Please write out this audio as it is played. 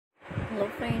Hello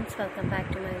friends, welcome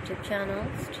back to my YouTube channel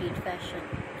Street Fashion.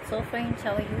 So friends,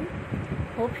 how are you?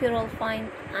 Hope you're all fine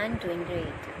and doing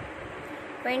great.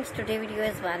 Friends, today video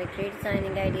is very great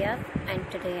designing ideas,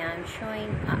 and today I am showing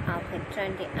a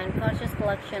trendy and gorgeous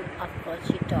collection of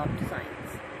crochet top designs.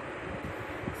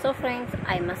 So friends,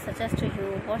 I must suggest to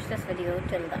you watch this video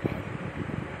till the end.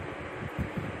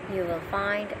 You will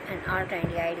find and our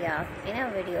trendy ideas in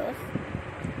our videos.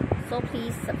 So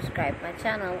please subscribe my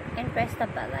channel and press the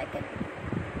bell icon.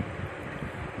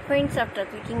 Friends, after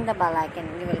clicking the bell icon,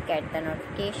 you will get the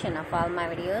notification of all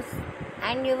my videos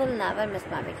and you will never miss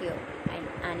my video and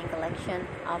any collection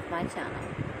of my channel.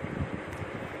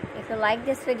 If you like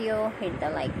this video, hit the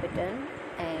like button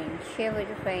and share with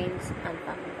your friends and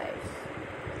family members.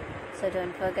 So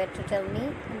don't forget to tell me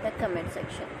in the comment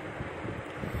section.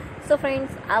 So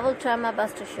friends, I will try my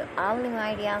best to show all new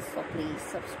ideas, so please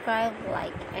subscribe,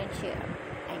 like and share.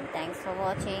 And thanks for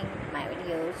watching my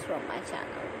videos from my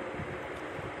channel.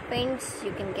 Friends,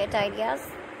 you can get ideas,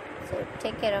 so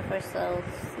take care of yourselves.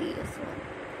 See you soon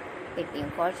with new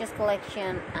gorgeous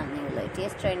collection and new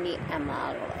latest trendy and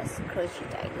marvelous crochet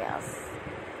ideas.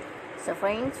 So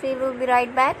friends, we will be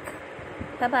right back.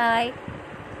 Bye bye.